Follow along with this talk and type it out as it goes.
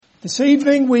This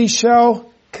evening we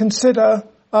shall consider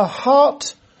a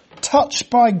heart touched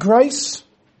by grace,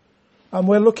 and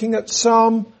we're looking at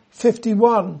Psalm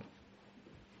 51.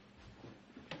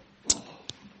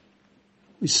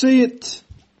 We see it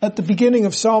at the beginning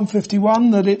of Psalm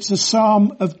 51 that it's a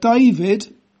psalm of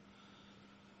David,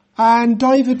 and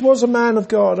David was a man of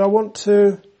God. I want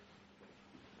to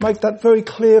make that very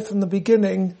clear from the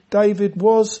beginning. David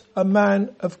was a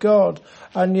man of God,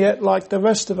 and yet, like the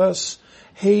rest of us,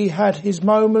 he had his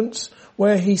moments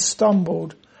where he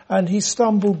stumbled, and he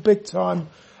stumbled big time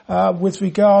with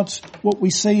regards what we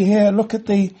see here. Look at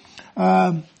the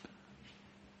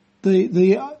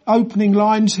opening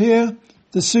lines here.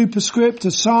 The superscript,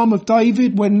 a psalm of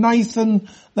David, when Nathan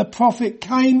the prophet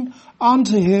came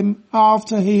unto him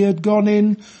after he had gone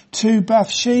in to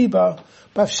Bathsheba.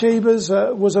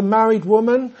 Bathsheba was a married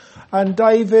woman, and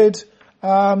David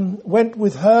went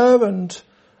with her, and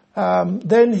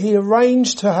then he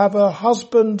arranged to have her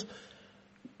husband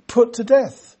put to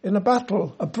death in a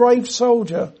battle, a brave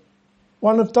soldier,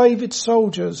 one of David's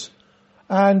soldiers,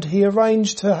 and he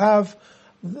arranged to have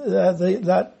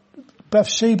that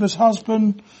Bathsheba's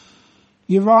husband,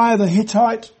 Uriah the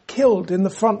Hittite, killed in the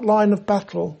front line of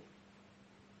battle.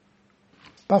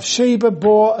 Bathsheba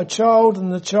bore a child,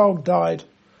 and the child died.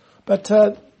 But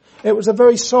it was a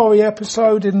very sorry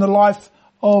episode in the life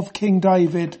of King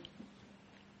David.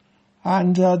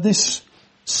 And this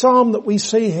psalm that we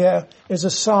see here is a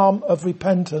psalm of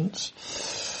repentance.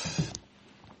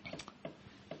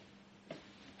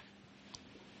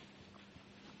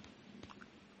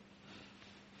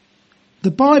 The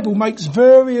Bible makes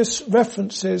various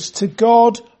references to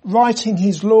God writing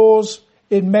his laws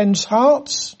in men's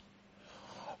hearts,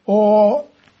 or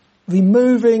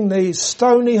removing the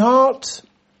stony heart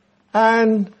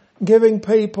and giving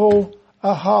people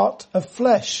a heart of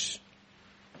flesh.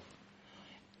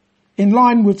 In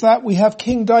line with that, we have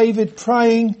King David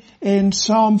praying in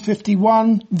Psalm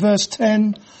 51 verse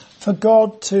 10 for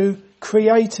God to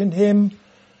create in him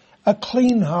a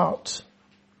clean heart.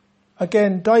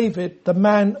 Again, David, the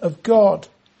man of God,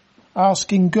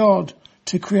 asking God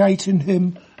to create in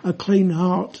him a clean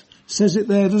heart. Says it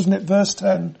there, doesn't it? Verse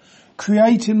 10.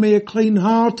 Create in me a clean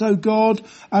heart, O God,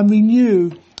 and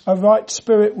renew a right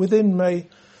spirit within me.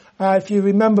 If you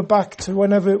remember back to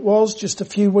whenever it was, just a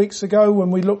few weeks ago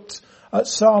when we looked at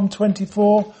Psalm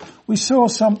 24, we saw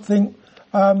something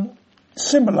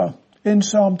similar in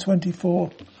Psalm 24.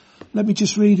 Let me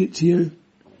just read it to you.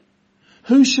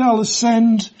 Who shall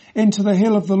ascend into the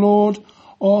hill of the Lord,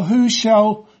 or who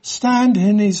shall stand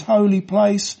in his holy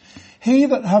place? He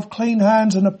that have clean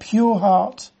hands and a pure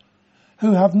heart,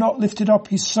 who have not lifted up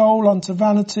his soul unto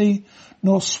vanity,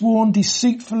 nor sworn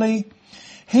deceitfully,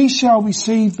 he shall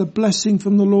receive the blessing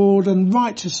from the Lord and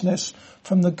righteousness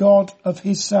from the God of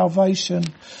his salvation.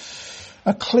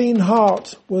 A clean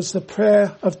heart was the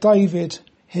prayer of David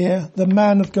here, the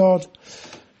man of God.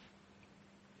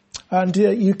 And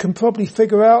you can probably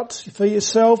figure out for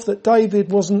yourself that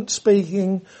David wasn't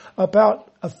speaking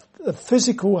about a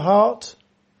physical heart.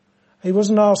 He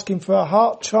wasn't asking for a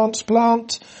heart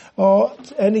transplant or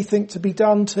anything to be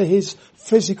done to his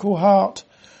physical heart.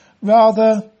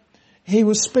 Rather, he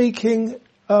was speaking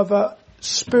of a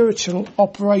spiritual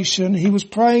operation. He was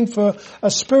praying for a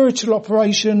spiritual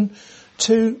operation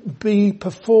to be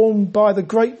performed by the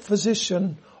great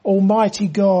physician, Almighty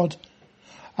God.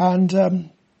 And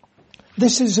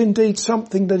this is indeed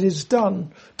something that is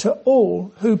done to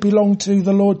all who belong to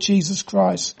the Lord Jesus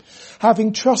Christ,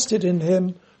 having trusted in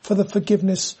him for the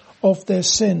forgiveness of their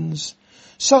sins.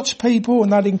 Such people,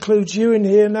 and that includes you in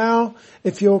here now,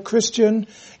 if you're a Christian,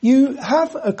 you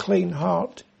have a clean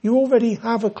heart. You already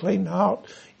have a clean heart.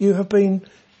 You have been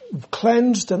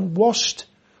cleansed and washed,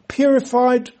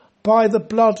 purified by the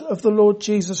blood of the Lord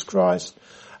Jesus Christ.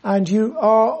 And you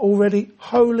are already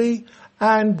holy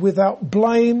and without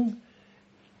blame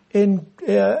in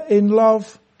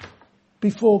love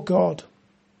before God.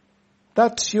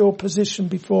 That's your position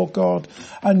before God.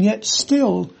 And yet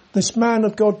still, this man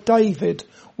of God, David,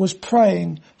 was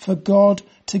praying for God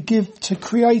to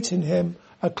create in him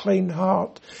a clean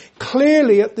heart.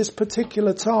 Clearly, at this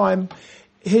particular time,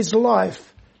 his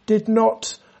life did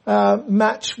not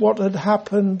match what had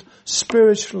happened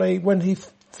spiritually when he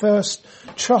first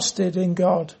trusted in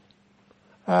God.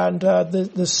 And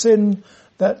the sin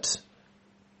that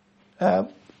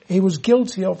he was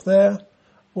guilty of there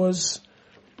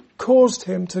caused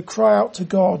him to cry out to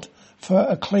God for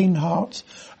a clean heart.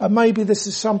 And maybe this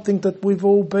is something that we've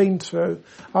all been through.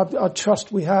 I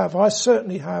trust we have. I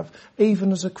certainly have,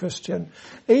 even as a Christian.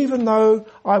 Even though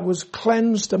I was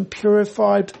cleansed and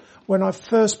purified when I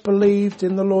first believed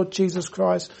in the Lord Jesus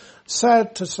Christ,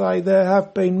 sad to say, there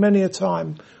have been many a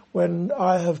time when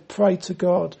I have prayed to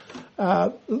God,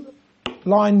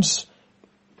 lines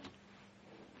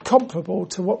comparable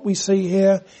to what we see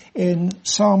here in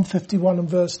Psalm 51 and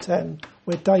verse 10,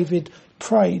 where David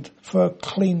prayed for a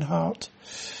clean heart.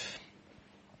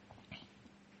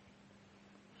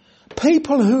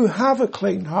 People who have a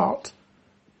clean heart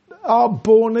are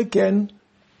born again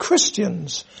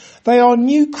Christians. They are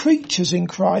new creatures in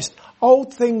Christ.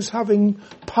 Old things having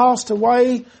passed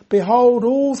away, behold,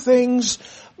 all things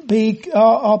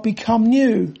are become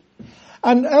new.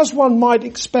 And as one might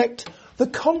expect, the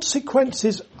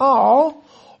consequences are,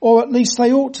 or at least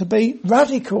they ought to be,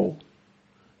 radical.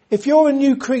 If you're a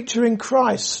new creature in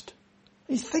Christ,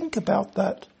 you think about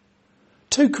that.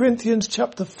 2 Corinthians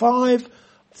chapter 5, I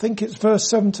think it's verse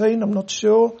 17, I'm not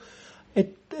sure.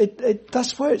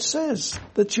 That's where it says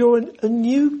that you're a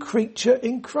new creature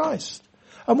in Christ.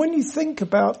 And when you think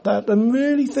about that and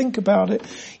really think about it,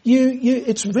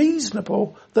 it's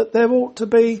reasonable that there ought to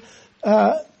be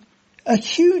a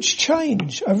huge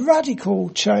change, a radical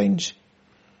change,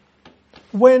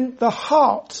 when the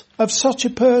heart of such a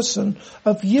person,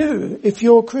 of you, if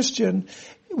you're a Christian,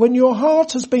 when your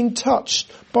heart has been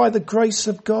touched by the grace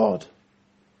of God.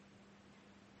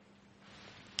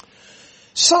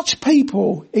 Such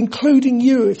people, including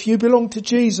you, if you belong to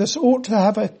Jesus, ought to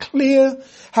have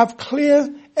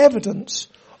clear evidence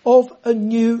of a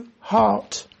new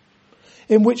heart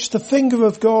in which the finger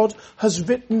of God has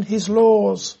written his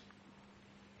laws.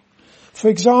 For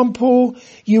example,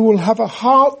 you will have a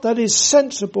heart that is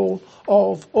sensible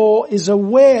of or is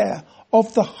aware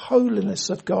of the holiness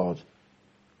of God.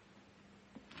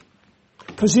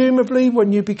 Presumably,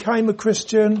 when you became a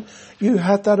Christian, you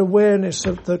had that awareness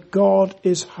of that God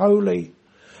is holy,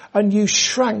 and you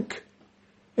shrank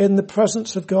in the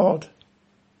presence of God.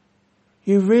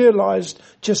 You realized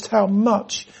just how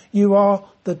much you are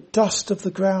the dust of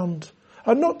the ground.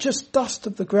 And not just dust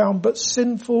of the ground, but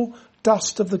sinful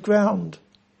dust of the ground.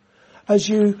 As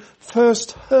you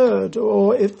first heard,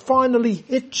 or it finally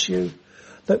hit you,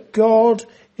 that God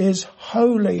is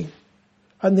holy,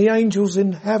 and the angels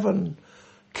in heaven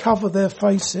cover their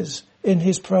faces in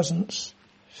his presence.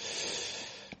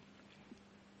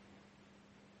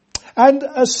 And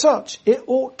as such, it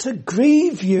ought to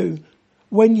grieve you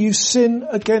when you sin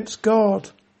against God,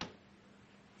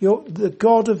 the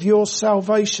God of your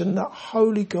salvation, that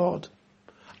holy God.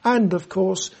 And of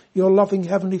course, your loving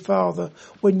Heavenly Father.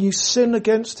 When you sin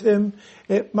against him,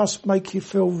 it must make you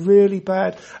feel really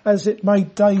bad, as it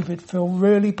made David feel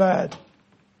really bad.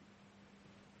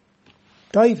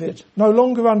 David, no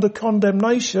longer under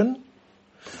condemnation,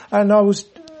 and I was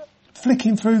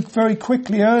flicking through very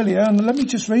quickly earlier, and let me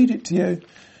just read it to you.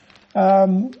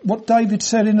 What David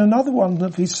said in another one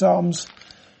of his Psalms.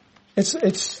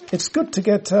 It's good to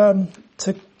get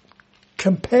to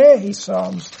compare his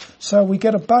Psalms so we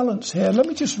get a balance here. Let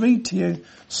me just read to you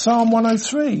Psalm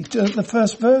 103, the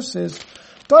first verses.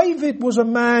 David was a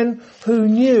man who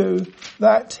knew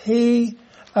that he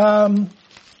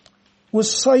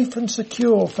was safe and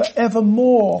secure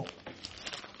forevermore.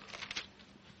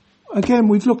 Again,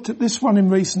 we've looked at this one in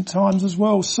recent times as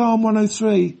well. Psalm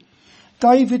 103.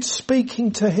 David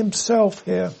speaking to himself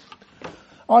here.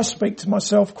 I speak to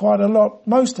myself quite a lot.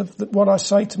 Most of what I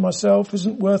say to myself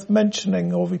isn't worth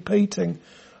mentioning or repeating.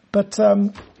 But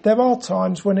there are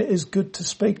times when it is good to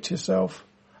speak to yourself.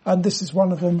 And this is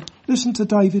one of them. Listen to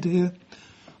David here.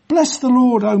 Bless the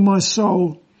Lord, O my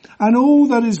soul, and all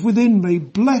that is within me.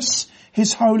 Bless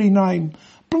his holy name.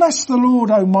 Bless the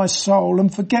Lord, O my soul,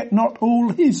 and forget not all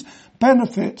his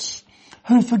benefits,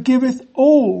 who forgiveth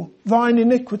all thine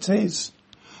iniquities,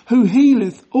 who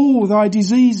healeth all thy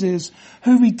diseases,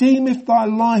 who redeemeth thy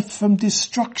life from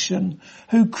destruction,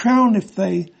 who crowneth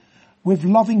thee with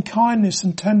loving kindness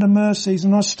and tender mercies.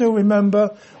 And I still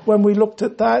remember when we looked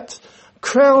at that,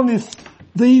 crowneth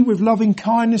thee with loving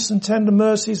kindness and tender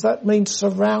mercies. That means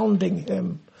surrounding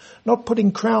him, not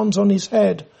putting crowns on his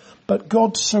head, but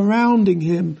God surrounding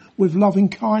him with loving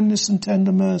kindness and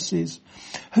tender mercies,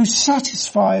 who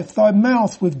satisfieth thy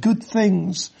mouth with good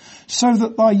things, so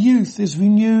that thy youth is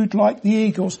renewed like the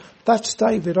eagles. That's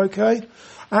David, okay?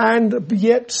 And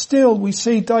yet still we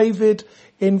see David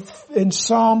in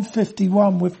Psalm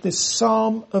 51 with this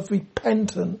psalm of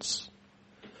repentance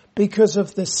because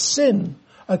of the sin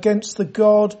against the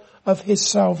God of his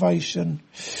salvation.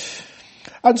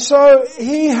 And so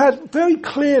he had very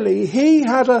clearly, he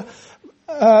had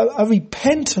a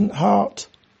repentant heart.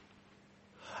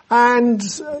 And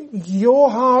your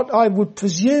heart, I would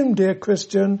presume, dear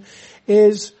Christian,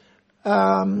 is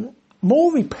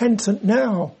more repentant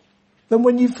now than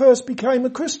when you first became a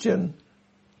Christian.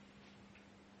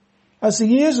 as the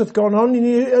years have gone on,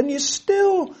 and you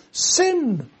still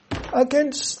sin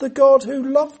against the God who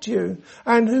loved you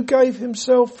and who gave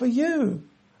himself for you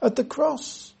at the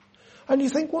cross. And you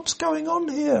think, what's going on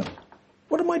here?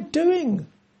 What am I doing?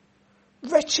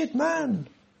 Wretched man,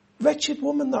 wretched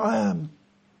woman that I am.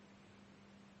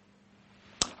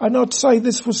 And I'd say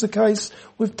this was the case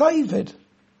with David.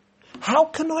 How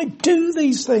can I do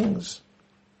these things?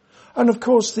 And of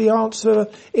course the answer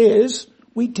is,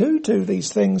 we do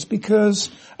these things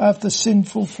because of the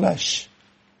sinful flesh,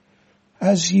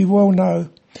 as you well know.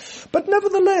 But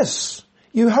nevertheless,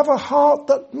 you have a heart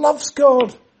that loves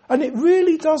God, and it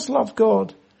really does love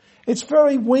God. It's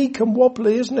very weak and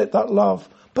wobbly, isn't it, that love?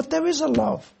 But there is a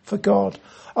love for God,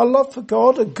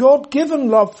 a God-given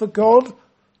love for God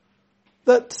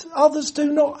that others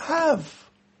do not have.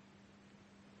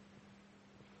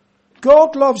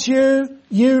 God loves you,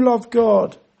 you love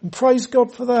God, and praise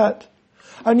God for that.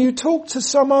 And you talk to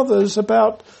some others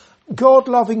about God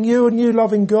loving you and you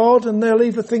loving God, and they'll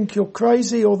either think you're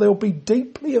crazy or they'll be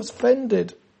deeply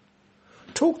offended.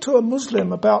 Talk to a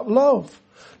Muslim about love.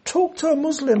 Talk to a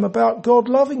Muslim about God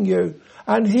loving you,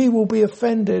 and he will be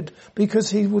offended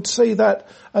because he would see that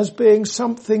as being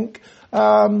something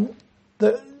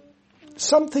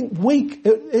something weak.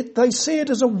 They see it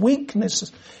as a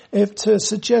weakness to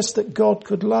suggest that God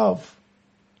could love.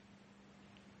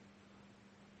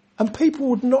 And people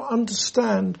would not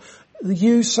understand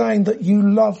you saying that you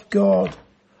love God.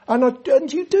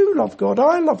 And you do love God.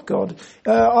 I love God.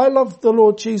 I love the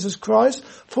Lord Jesus Christ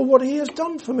for what he has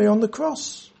done for me on the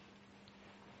cross.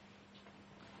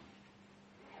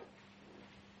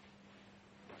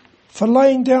 For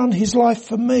laying down his life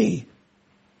for me.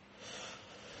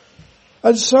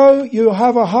 And so you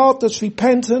have a heart that's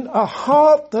repentant, a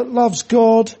heart that loves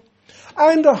God,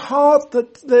 and a heart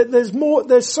that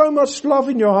there's so much love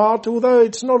in your heart, although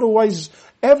it's not always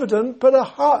evident, but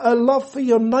a love for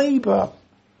your neighbour.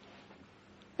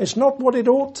 It's not what it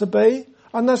ought to be,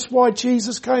 and that's why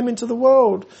Jesus came into the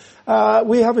world.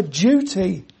 We have a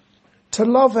duty to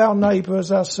love our neighbour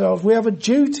as ourselves. We have a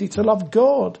duty to love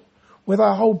God with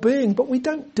our whole being, but we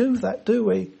don't do that, do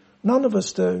we? None of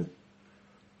us do.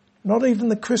 Not even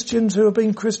the Christians who have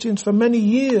been Christians for many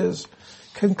years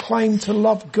can claim to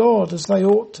love God as they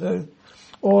ought to,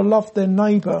 or love their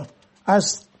neighbour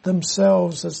as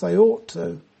themselves as they ought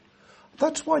to.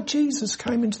 That's why Jesus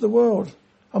came into the world,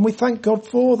 and we thank God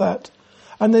for that.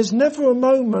 And there's never a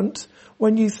moment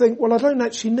when you think, well, I don't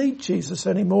actually need Jesus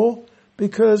anymore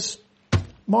because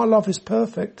my love is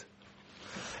perfect.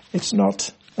 It's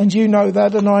not. And you know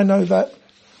that, and I know that.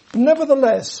 But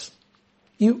nevertheless,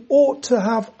 you ought to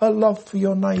have a love for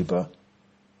your neighbour.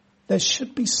 There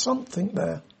should be something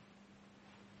there.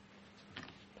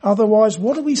 Otherwise,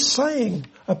 what are we saying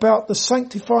about the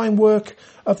sanctifying work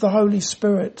of the Holy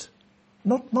Spirit?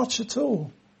 Not much at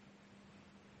all.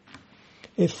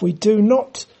 If we do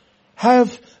not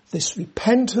have this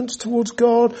repentance towards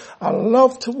God, a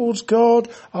love towards God,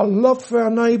 a love for our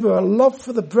neighbour, a love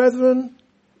for the brethren,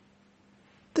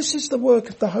 this is the work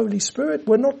of the Holy Spirit.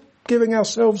 We're not giving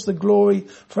ourselves the glory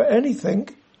for anything,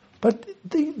 but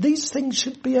these things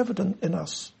should be evident in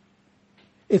us.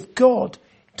 If God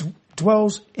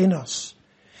dwells in us.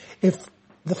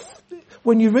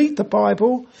 When you read the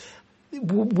Bible,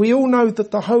 we all know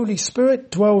that the Holy Spirit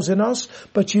dwells in us,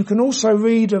 but you can also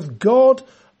read of God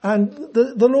and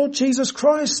the Lord Jesus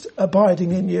Christ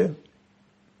abiding in you.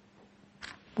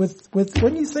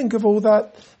 When you think of all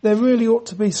that, there really ought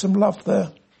to be some love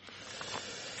there.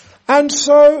 And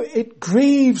so it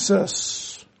grieves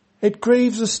us. It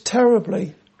grieves us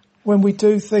terribly when we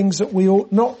do things that we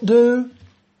ought not do,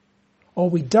 or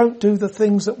we don't do the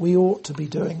things that we ought to be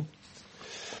doing.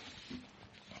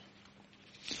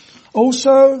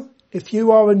 Also, if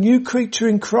you are a new creature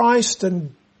in Christ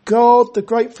and God, the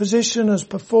great physician, has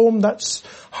performed that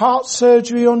heart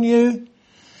surgery on you,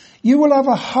 you will have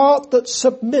a heart that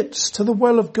submits to the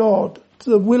will of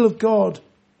God,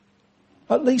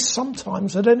 at least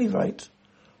sometimes, at any rate.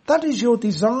 That is your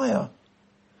desire.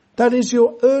 That is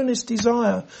your earnest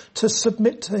desire to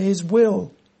submit to his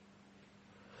will.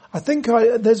 I think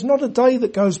there's not a day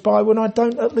that goes by when I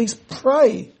don't at least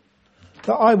pray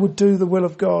that I would do the will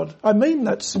of God. I mean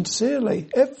that sincerely,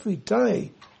 every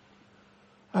day.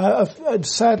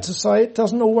 It's sad to say it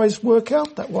doesn't always work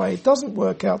out that way. It doesn't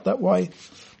work out that way.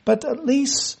 But at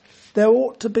least there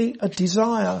ought to be a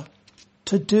desire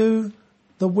to do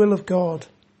the will of God.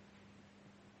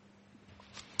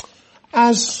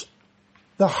 As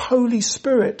the Holy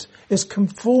Spirit is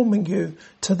conforming you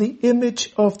to the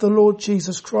image of the Lord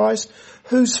Jesus Christ,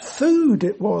 whose food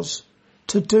it was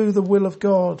to do the will of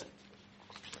God.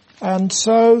 And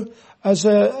so as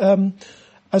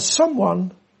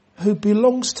someone who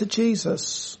belongs to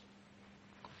Jesus.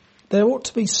 There ought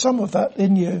to be some of that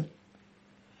in you.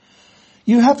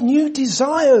 You have new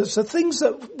desires, the things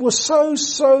that were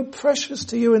so precious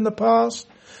to you in the past.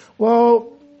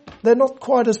 Well, they're not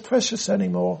quite as precious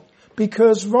anymore,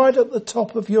 because right at the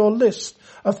top of your list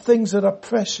of things that are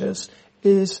precious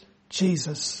is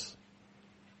Jesus.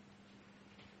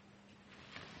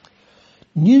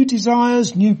 New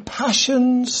desires, new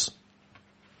passions.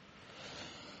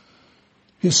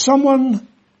 You're someone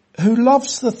who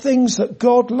loves the things that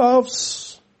God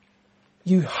loves.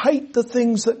 You hate the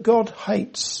things that God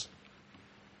hates.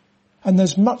 And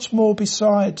there's much more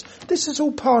besides. This is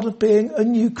all part of being a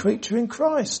new creature in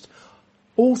Christ.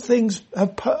 Old things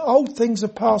have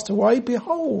passed away.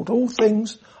 Behold, all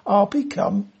things are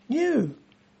become new.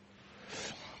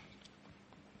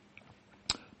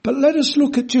 But let us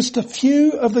look at just a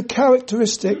few of the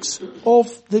characteristics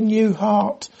of the new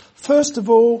heart. First of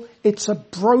all, it's a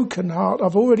broken heart.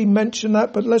 I've already mentioned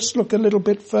that, but let's look a little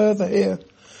bit further here.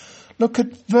 Look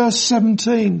at verse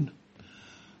 17.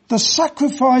 The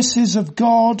sacrifices of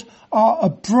God are a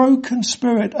broken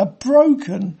spirit, a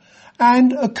broken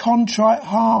and a contrite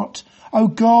heart. O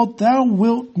God, thou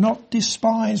wilt not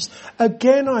despise.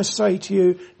 Again, I say to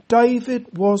you,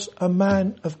 David was a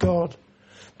man of God.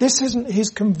 This isn't his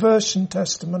conversion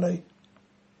testimony.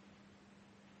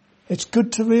 It's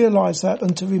good to realise that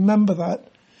and to remember that.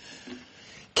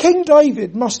 King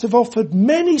David must have offered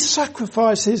many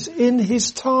sacrifices in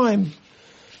his time.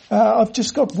 I've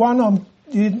just got one.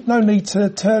 No need to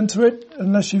turn to it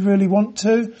unless you really want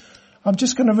to. I'm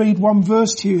just going to read one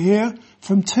verse to you here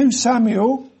from 2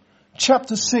 Samuel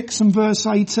chapter 6 and verse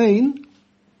 18.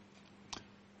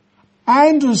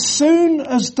 And as soon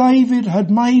as David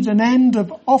had made an end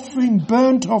of offering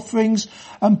burnt offerings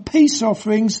and peace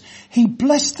offerings, he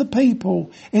blessed the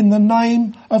people in the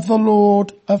name of the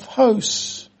Lord of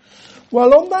hosts.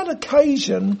 Well, on that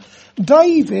occasion,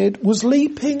 David was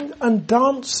leaping and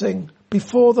dancing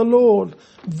before the Lord.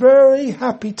 Very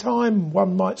happy time,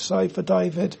 one might say, for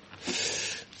David.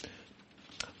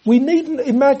 We needn't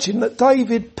imagine that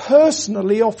David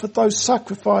personally offered those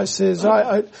sacrifices.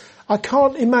 I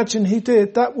can't imagine he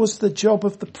did. That was the job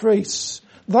of the priests.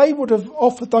 They would have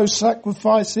offered those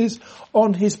sacrifices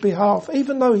on his behalf,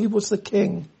 even though he was the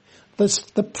king.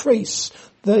 The priests,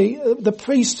 the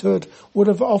priesthood would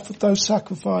have offered those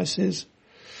sacrifices.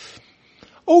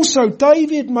 Also,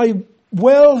 David may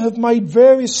well have made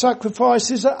various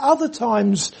sacrifices at other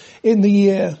times in the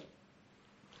year.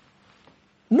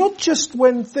 Not just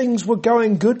when things were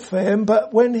going good for him,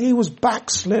 but when he was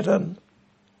backslidden.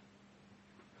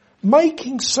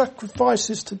 Making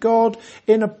sacrifices to God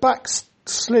in a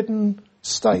backslidden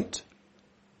state.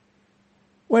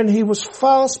 When he was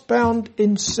fast bound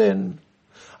in sin.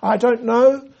 I don't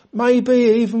know,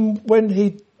 maybe even when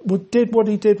he did what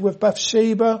he did with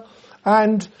Bathsheba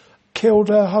and killed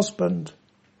her husband.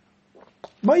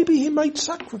 Maybe he made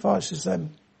sacrifices then.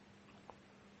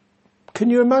 Can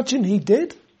you imagine he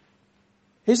did?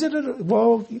 Is it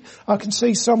well, I can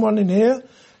see someone in here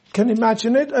can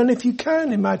imagine it, and if you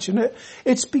can imagine it,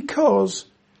 it's because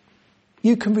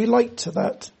you can relate to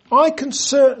that. I can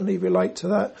certainly relate to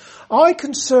that. I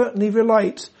can certainly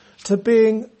relate to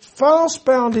being fast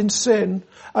bound in sin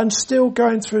and still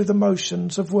going through the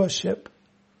motions of worship.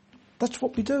 That's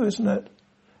what we do, isn't it?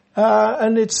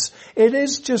 And it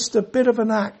is just a bit of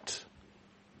an act.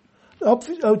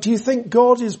 Do you think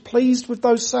God is pleased with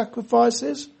those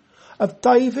sacrifices of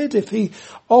David? If he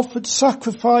offered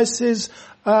sacrifices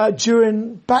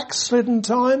during backslidden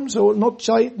times, or not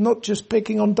just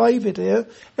picking on David here,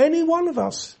 any one of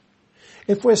us.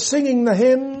 If we're singing the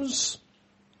hymns,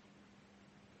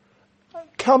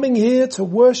 coming here to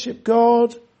worship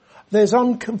God, there's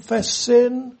unconfessed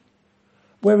sin,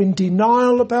 we're in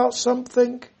denial about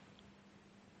something,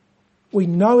 we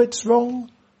know it's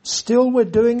wrong, still we're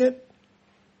doing it.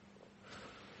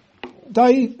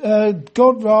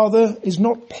 God is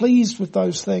not pleased with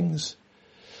those things.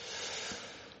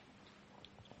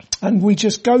 And we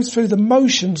just go through the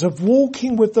motions of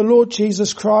walking with the Lord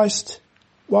Jesus Christ,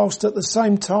 whilst at the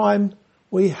same time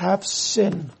we have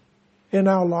sin in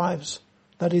our lives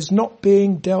that is not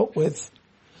being dealt with.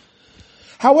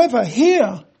 However,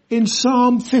 here in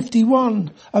Psalm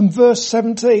 51 and verse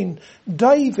 17,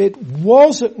 David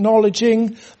was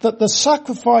acknowledging that the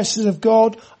sacrifices of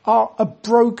God are a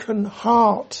broken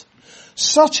heart.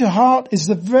 Such a heart is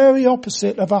the very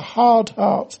opposite of a hard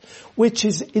heart, which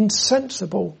is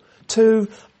insensible to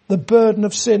the burden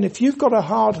of sin. If you've got a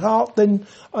hard heart, then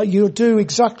you'll do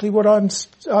exactly what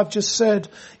I've just said.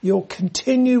 You'll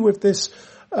continue with this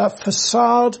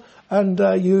facade and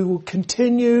you will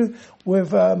continue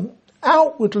with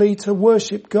outwardly to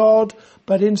worship God,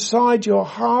 but inside your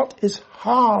heart is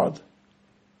hard,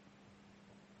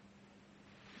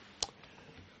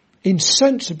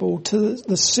 insensible to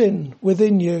the sin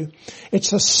within you.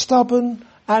 It's a stubborn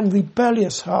and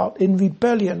rebellious heart in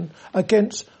rebellion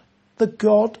against the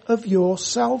God of your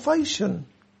salvation.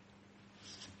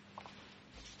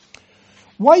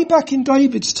 Way back in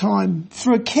David's time,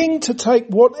 for a king to take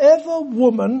whatever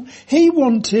woman he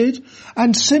wanted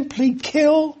and simply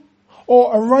kill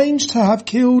or arrange to have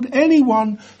killed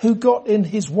anyone who got in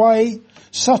his way,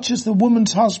 such as the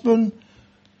woman's husband,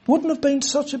 wouldn't have been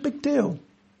such a big deal.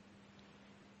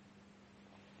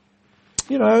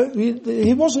 You know,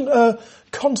 he wasn't a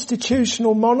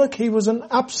constitutional monarch, he was an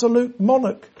absolute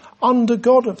monarch, under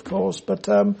God of course, but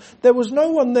there was no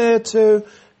one there to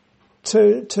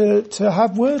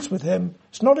have words with him.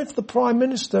 It's not if the Prime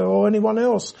Minister or anyone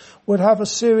else would have a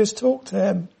serious talk to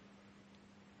him.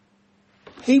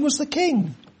 He was the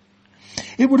king.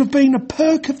 It would have been a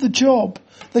perk of the job.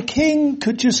 The king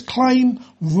could just claim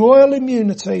royal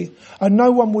immunity and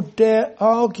no one would dare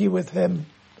argue with him.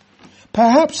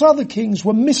 Perhaps other kings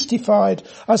were mystified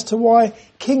as to why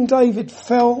King David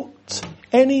felt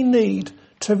any need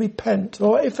to repent,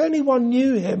 or if anyone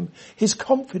knew him, his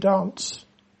confidants,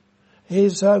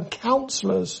 his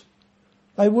counsellors,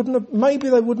 maybe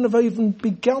they wouldn't have even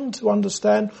begun to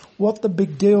understand what the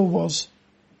big deal was.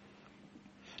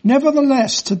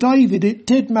 Nevertheless, to David it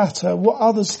did matter what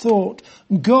others thought.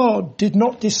 God did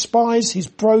not despise his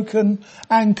broken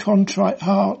and contrite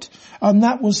heart, and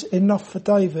that was enough for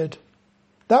David.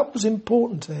 That was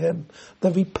important to him,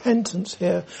 the repentance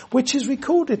here, which is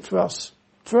recorded for us,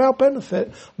 for our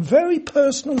benefit. Very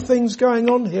personal things going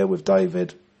on here with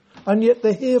David, and yet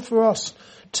they're here for us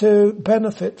to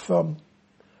benefit from,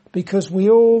 because we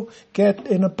all get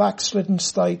in a backslidden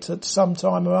state at some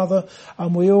time or other,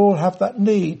 and we all have that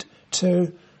need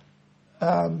to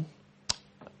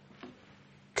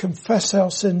confess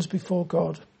our sins before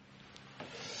God.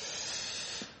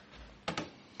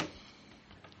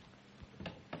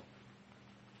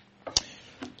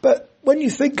 But when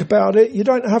you think about it, you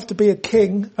don't have to be a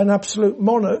king, an absolute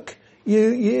monarch.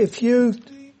 If you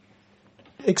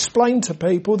explain to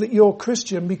people that you're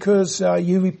Christian because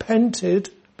you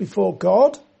repented before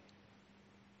God,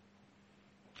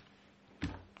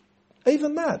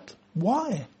 even that,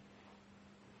 why?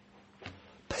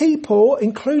 People,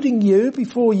 including you,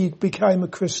 before you became a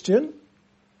Christian,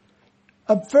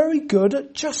 are very good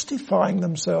at justifying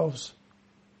themselves,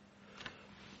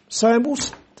 saying, well,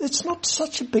 it's not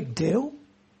such a big deal.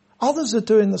 Others are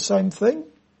doing the same thing.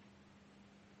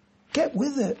 Get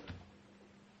with it.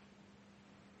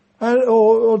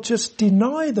 Or just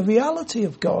deny the reality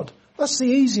of God. That's the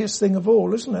easiest thing of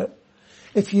all, isn't it?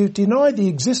 If you deny the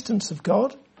existence of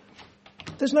God,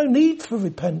 there's no need for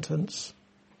repentance.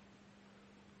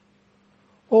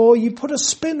 Or you put a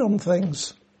spin on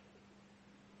things.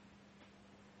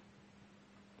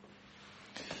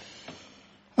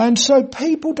 And so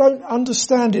people don't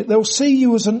understand it. They'll see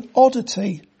you as an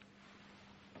oddity.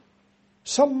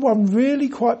 Someone really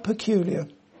quite peculiar.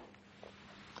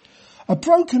 A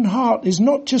broken heart is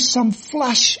not just some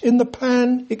flash in the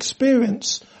pan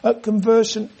experience at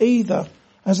conversion either,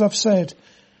 as I've said.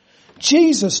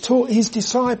 Jesus taught his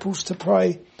disciples to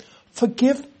pray,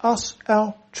 forgive us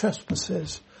our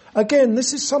trespasses. Again,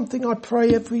 this is something I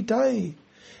pray every day.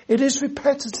 It is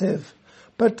repetitive.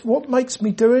 But what makes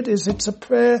me do it is it's a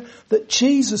prayer that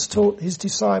Jesus taught his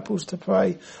disciples to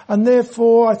pray. And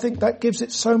therefore, I think that gives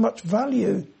it so much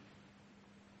value.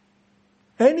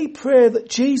 Any prayer that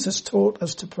Jesus taught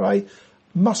us to pray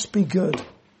must be good.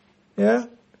 Yeah?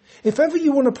 If ever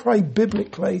you want to pray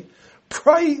biblically,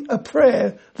 pray a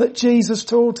prayer that Jesus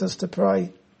taught us to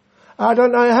pray. I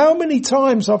don't know how many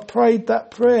times I've prayed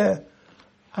that prayer,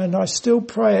 and I still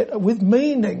pray it with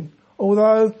meaning,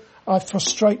 although I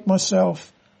frustrate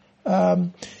myself.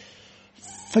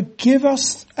 Forgive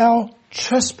us our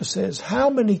trespasses. How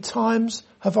many times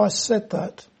have I said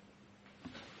that?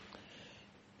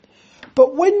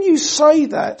 But when you say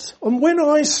that, and when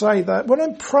I say that, when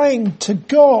I'm praying to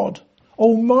God,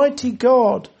 Almighty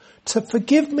God, to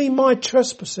forgive me my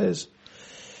trespasses,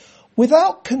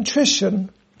 without contrition,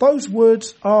 those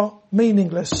words are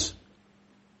meaningless.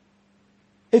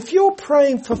 If you're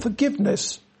praying for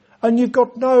forgiveness and you've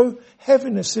got no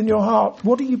heaviness in your heart,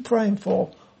 what are you praying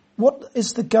for? What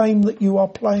is the game that you are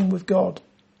playing with God?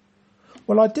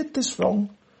 Well, I did this wrong.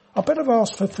 I better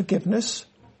ask for forgiveness.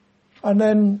 And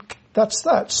then that's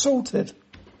that, sorted.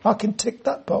 I can tick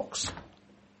that box.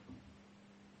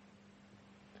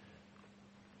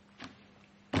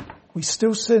 We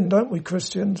still sin, don't we,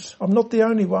 Christians? I'm not the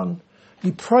only one.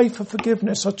 You pray for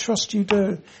forgiveness. I trust you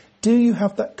do. Do you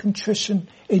have that contrition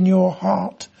in your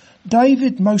heart?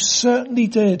 David most certainly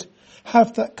did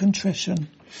have that contrition.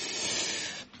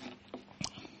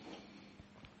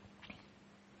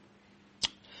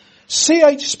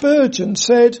 C.H. Spurgeon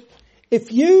said,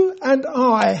 if you and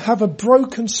I have a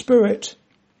broken spirit,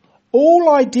 all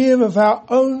idea of our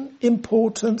own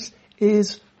importance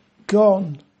is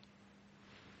gone.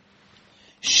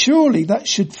 Surely that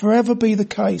should forever be the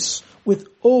case with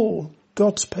all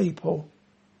God's people.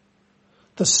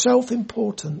 The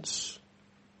self-importance.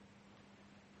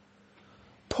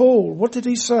 Paul, what did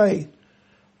he say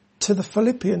to the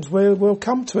Philippians? We'll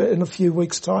come to it in a few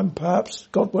weeks' time, perhaps,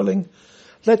 God willing.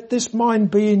 Let this mind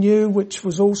be in you, which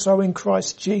was also in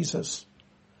Christ Jesus,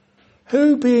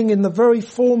 who being in the very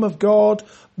form of God,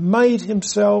 made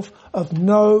himself of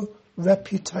no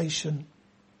reputation.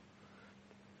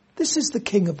 This is the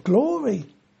King of glory.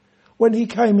 When he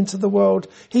came into the world,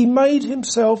 he made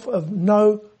himself of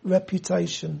no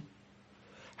reputation.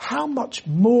 How much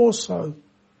more so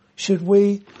should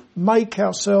we make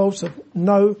ourselves of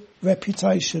no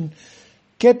reputation?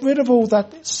 Get rid of all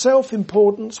that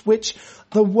self-importance which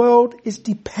the world is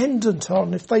dependent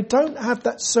on. If they don't have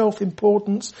that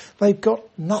self-importance, they've got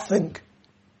nothing.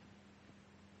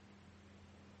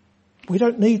 We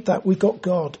don't need that. We've got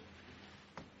God.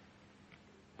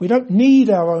 We don't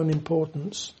need our own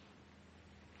importance.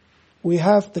 We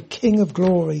have the King of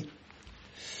glory.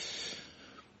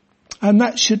 And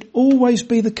that should always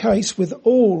be the case with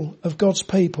all of God's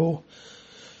people.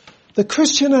 The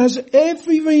Christian has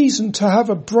every reason to have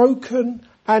a broken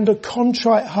and a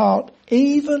contrite heart,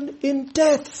 even in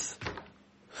death.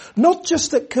 Not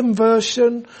just at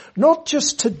conversion, not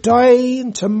just today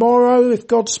and tomorrow if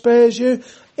God spares you,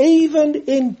 even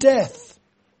in death.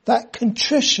 That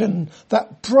contrition,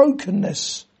 that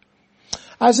brokenness.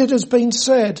 As it has been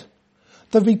said,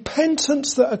 the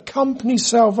repentance that accompanies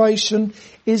salvation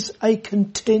is a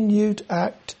continued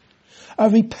act. A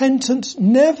repentance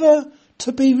never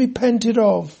to be repented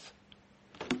of.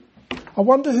 I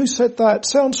wonder who said that.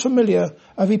 Sounds familiar.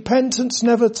 A repentance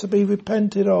never to be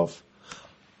repented of.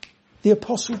 The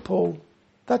Apostle Paul.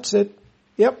 That's it.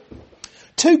 Yep.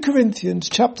 2 Corinthians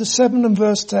chapter 7 and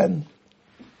verse 10.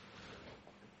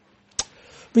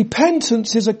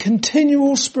 Repentance is a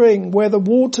continual spring where the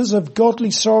waters of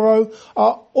godly sorrow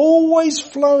are always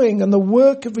flowing, and the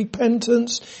work of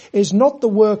repentance is not the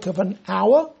work of an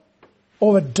hour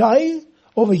or a day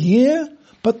or a year,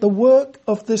 but the work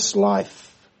of this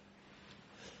life.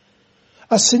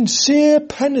 A sincere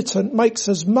penitent makes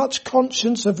as much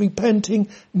conscience of repenting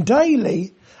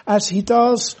daily as he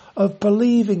does of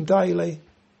believing daily.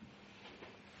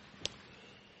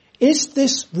 Is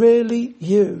this really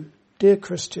you, dear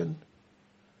Christian?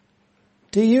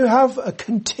 Do you have a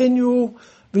continual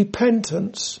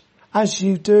repentance as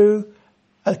you do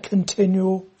a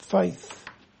continual faith?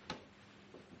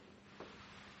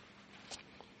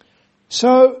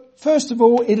 So, first of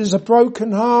all, it is a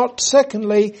broken heart.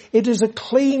 Secondly, it is a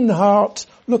clean heart.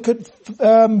 Look at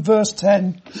verse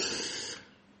 10.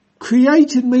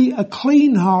 Created me a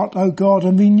clean heart, O God,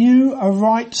 and renew a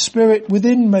right spirit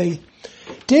within me.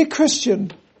 Dear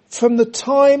Christian, from the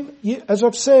time, as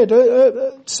I've said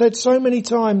so many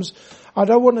times, I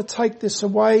don't want to take this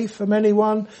away from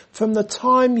anyone. From the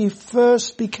time you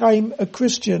first became a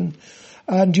Christian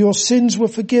and your sins were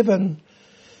forgiven,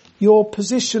 your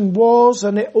position was,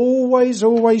 and it always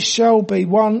shall be,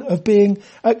 one of being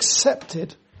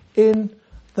accepted in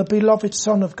the beloved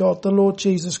Son of God, the Lord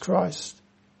Jesus Christ.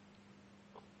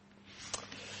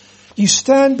 You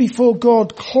stand before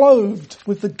God clothed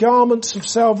with the garments of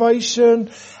salvation,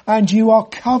 and you are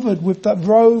covered with the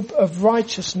robe of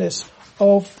righteousness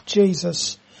of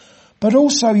Jesus. But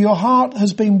also your heart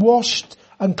has been washed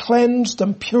and cleansed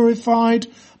and purified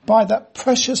by that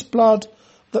precious blood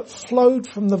that flowed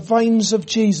from the veins of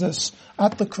Jesus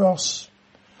at the cross.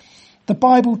 The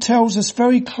Bible tells us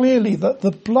very clearly that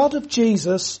the blood of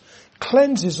Jesus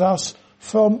cleanses us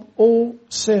from all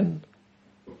sin.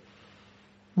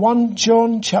 1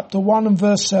 John chapter 1 and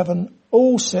verse 7,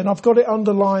 all sin. I've got it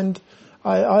underlined.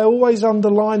 I always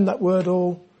underline that word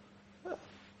all.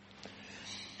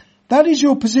 That is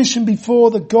your position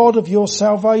before the God of your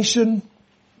salvation.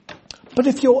 But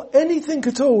if you're anything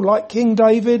at all like King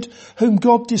David, whom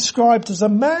God described as a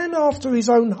man after his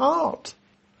own heart,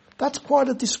 that's quite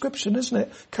a description, isn't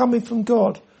it? Coming from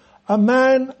God. A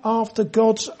man after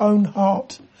God's own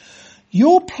heart.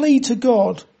 Your plea to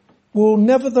God will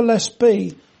nevertheless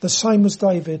be the same as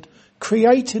David.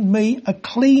 Create in me a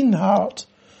clean heart,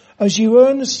 as you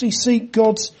earnestly seek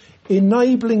God's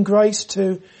enabling grace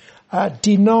to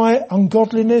deny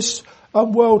ungodliness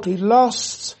and worldly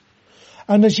lusts,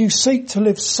 and as you seek to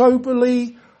live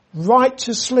soberly,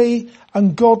 righteously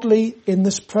and godly in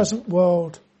this present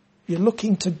world. You're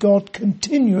looking to God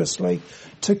continuously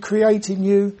to create in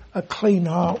you a clean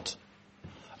heart.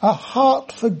 A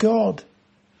heart for God.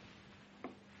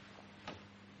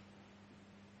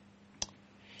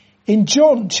 In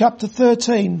John chapter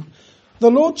 13,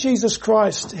 the Lord Jesus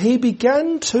Christ, he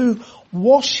began to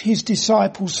wash his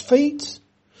disciples' feet,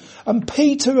 and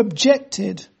Peter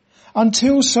objected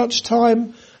until such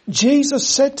time Jesus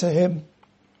said to him,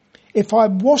 "If I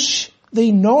wash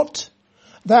thee not,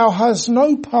 thou hast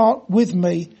no part with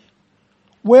me."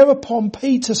 Whereupon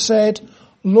Peter said,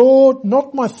 "Lord,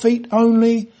 not my feet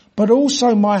only, but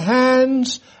also my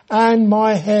hands and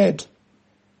my head."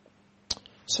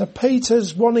 So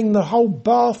Peter's wanting the whole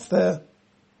bath there.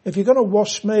 If you're going to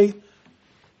wash me,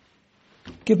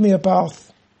 give me a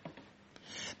bath.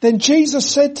 Then Jesus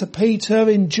said to Peter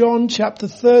in John chapter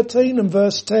 13 and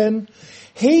verse 10,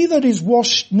 "He that is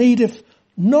washed needeth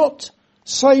not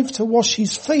save to wash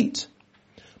his feet,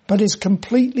 but is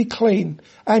completely clean,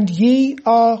 and ye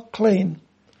are clean."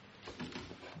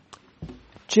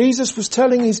 Jesus was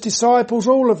telling his disciples,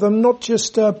 all of them, not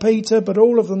just Peter, but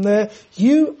all of them there,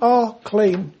 you are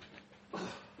clean.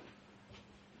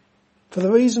 For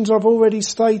the reasons I've already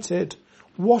stated,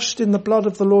 washed in the blood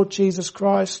of the Lord Jesus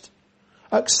Christ,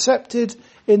 accepted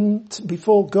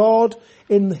before God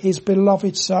in his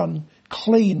beloved Son,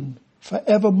 clean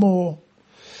forevermore.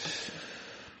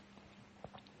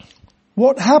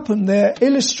 What happened there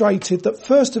illustrated that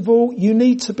first of all, you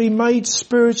need to be made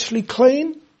spiritually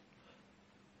clean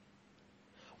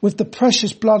with the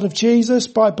precious blood of Jesus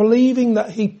by believing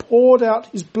that he poured out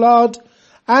his blood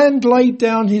and laid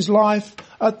down his life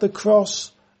at the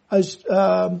cross as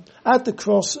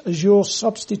your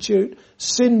substitute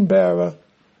sin bearer.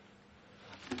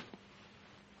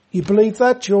 You believe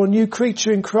that? You're a new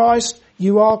creature in Christ.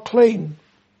 You are clean.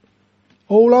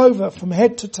 All over, from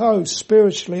head to toe,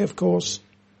 spiritually, of course.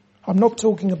 I'm not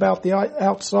talking about the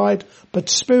outside, but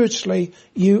spiritually,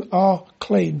 you are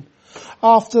clean.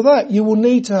 After that, you will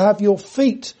need to have your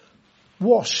feet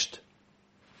washed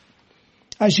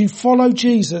as you follow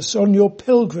Jesus on your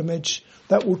pilgrimage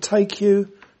that will take you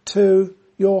to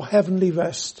your heavenly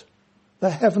rest, the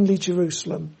heavenly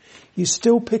Jerusalem. You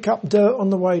still pick up dirt on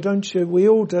the way, don't you? We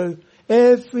all do.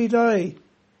 Every day.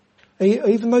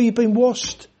 Even though you've been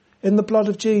washed in the blood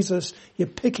of Jesus, you're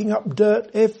picking up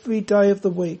dirt every day of the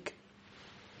week.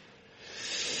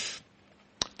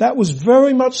 That was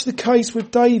very much the case with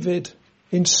David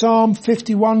in Psalm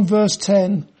 51 verse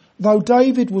 10. Though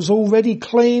David was already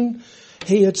clean,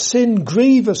 he had sinned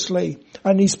grievously,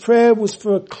 and his prayer was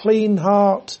for a clean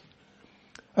heart.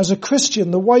 As a Christian,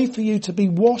 the way for you to be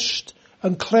washed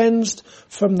and cleansed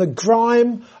from the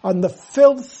grime and the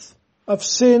filth of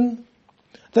sin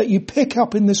that you pick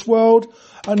up in this world,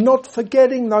 and not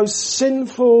forgetting those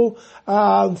sinful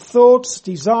thoughts,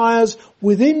 desires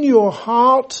within your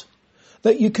heart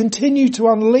that you continue to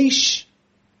unleash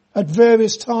at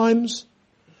various times.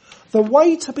 The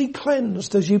way to be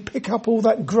cleansed as you pick up all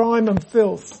that grime and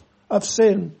filth of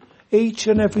sin each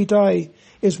and every day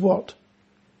is what?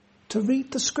 To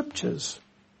read the scriptures,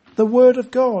 the word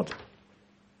of God.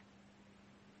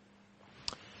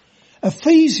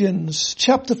 Ephesians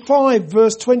chapter 5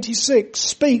 verse 26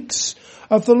 speaks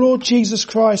of the Lord Jesus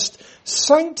Christ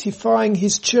sanctifying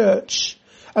his church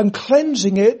and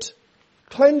cleansing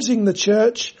the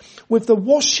church with the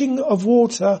washing of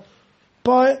water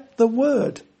by the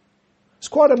word. It's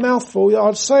quite a mouthful.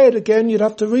 I'll say it again. You'd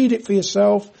have to read it for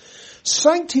yourself.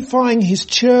 Sanctifying his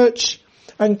church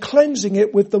and cleansing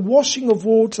it with the washing of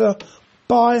water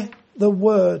by the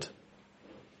word.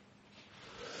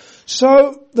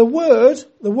 So the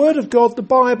word of God, the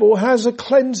Bible, has a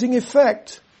cleansing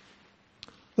effect.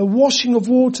 The washing of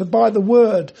water by the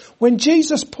word. When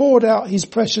Jesus poured out his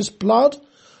precious blood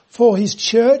for his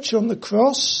church on the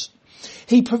cross,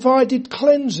 he provided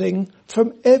cleansing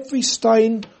from every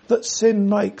stain that sin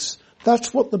makes.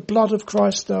 That's what the blood of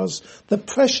Christ does. The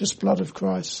precious blood of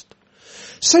Christ.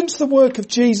 Since the work of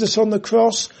Jesus on the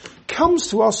cross comes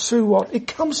to us through what? It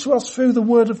comes to us through the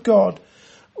word of God.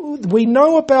 We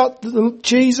know about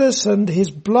Jesus and his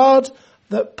blood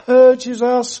that purges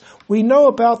us. We know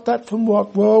about that from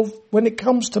what? Well, when it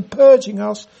comes to purging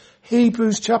us,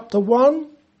 Hebrews chapter 1.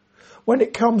 When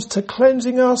it comes to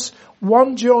cleansing us,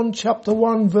 1 John chapter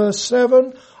 1 verse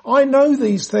 7. I know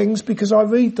these things because I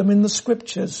read them in the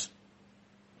scriptures.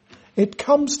 It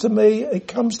comes to me, it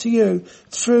comes to you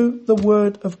through the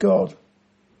word of God.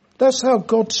 That's how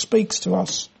God speaks to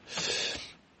us.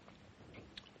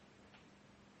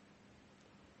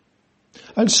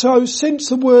 And so since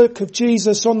the work of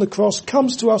Jesus on the cross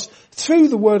comes to us through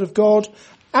the word of God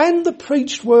and the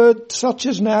preached word such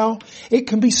as now, it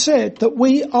can be said that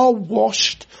we are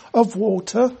washed of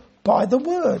water by the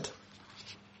word.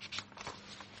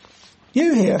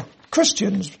 You here,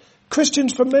 Christians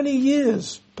for many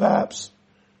years perhaps.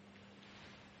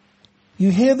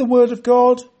 You hear the word of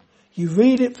God, you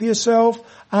read it for yourself,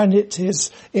 and it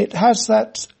has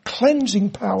that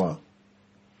cleansing power.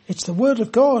 It's the word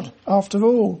of God after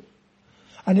all.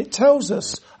 And it tells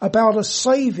us about a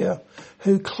Saviour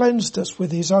who cleansed us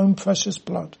with his own precious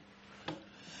blood.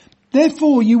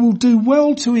 Therefore you will do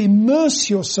well to immerse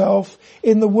yourself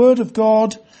in the word of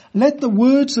God. Let the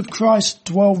words of Christ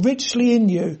dwell richly in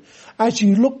you as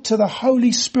you look to the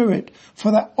Holy Spirit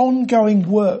for that ongoing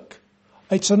work.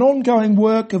 It's an ongoing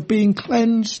work of being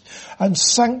cleansed and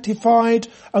sanctified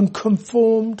and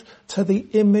conformed to the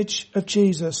image of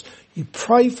Jesus. You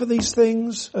pray for these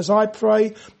things as I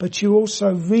pray, but you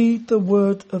also read the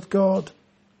word of God.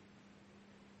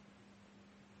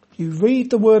 You read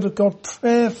the word of God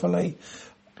prayerfully,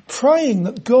 praying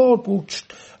that God will,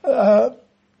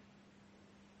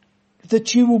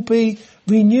 that you will be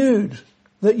renewed,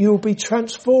 that you will be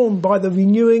transformed by the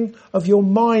renewing of your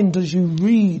mind as you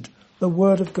read the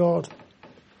word of God.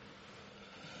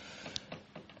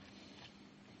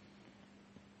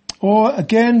 Or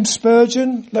again,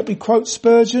 Spurgeon, let me quote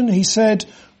Spurgeon. He said,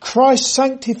 Christ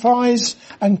sanctifies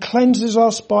and cleanses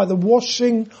us by the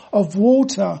washing of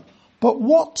water. But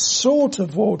what sort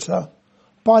of water?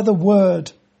 By the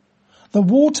word. The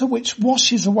water which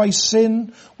washes away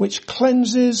sin, which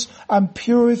cleanses and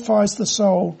purifies the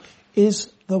soul,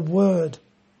 is the word.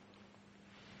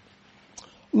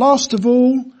 Last of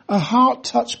all, a heart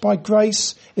touched by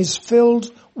grace is filled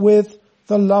with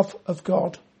the love of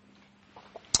God.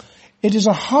 It is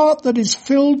a heart that is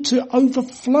filled to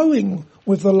overflowing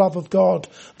with the love of God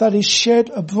that is shed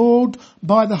abroad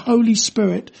by the Holy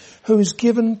Spirit who is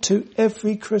given to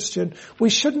every Christian. We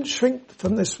shouldn't shrink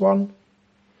from this one.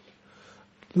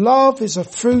 Love is a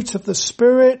fruit of the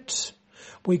Spirit.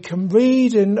 We can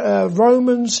read in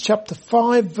Romans chapter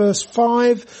 5 verse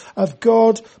 5 of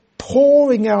God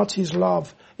pouring out his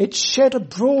love. It's shed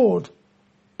abroad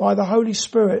by the Holy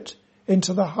Spirit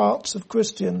into the hearts of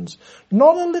Christians.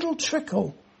 Not a little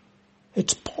trickle.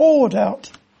 It's poured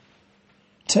out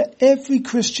to every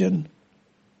Christian.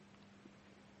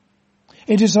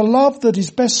 It is a love that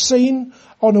is best seen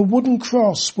on a wooden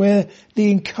cross where the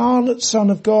incarnate Son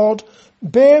of God,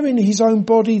 bearing his own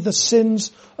body the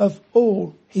sins of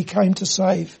all he came to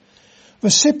save.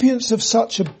 Recipients of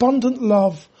such abundant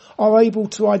love are able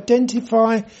to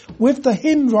identify with the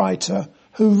hymn writer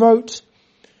who wrote,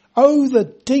 "Oh, the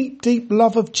deep, deep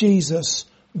love of Jesus,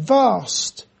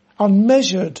 vast,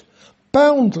 unmeasured,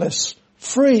 boundless,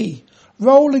 free,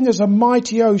 rolling as a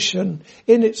mighty ocean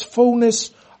in its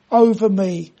fullness over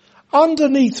me.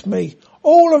 Underneath me,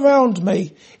 all around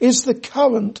me, is the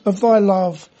current of thy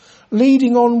love,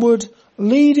 leading onward,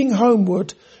 leading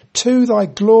homeward, to thy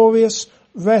glorious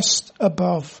rest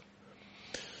above."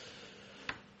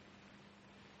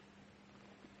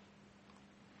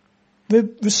 The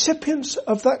recipients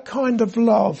of that kind of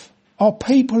love are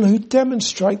people who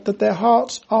demonstrate that their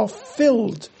hearts are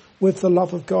filled with the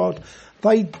love of God.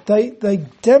 They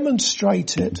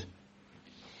demonstrate it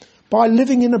by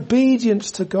living in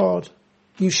obedience to God.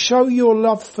 You show your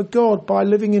love for God by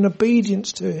living in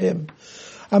obedience to him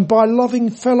and by loving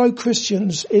fellow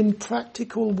Christians in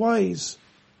practical ways.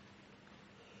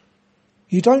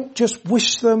 You don't just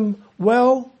wish them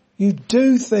well, you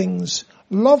do things.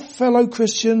 Love fellow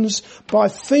Christians by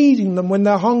feeding them when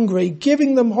they're hungry,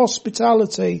 giving them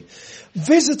hospitality,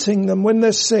 visiting them when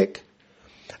they're sick,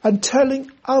 and telling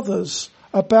others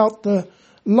about the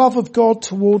love of God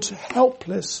towards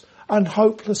helpless and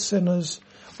hopeless sinners.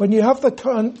 When you have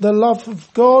the love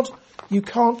of God, you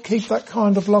can't keep that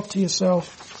kind of love to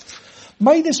yourself.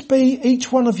 May this be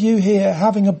each one of you here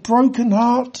having a broken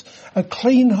heart, a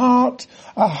clean heart,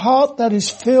 a heart that is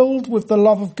filled with the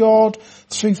love of God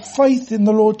through faith in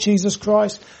the Lord Jesus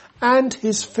Christ and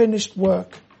his finished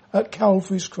work at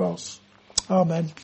Calvary's cross. Amen.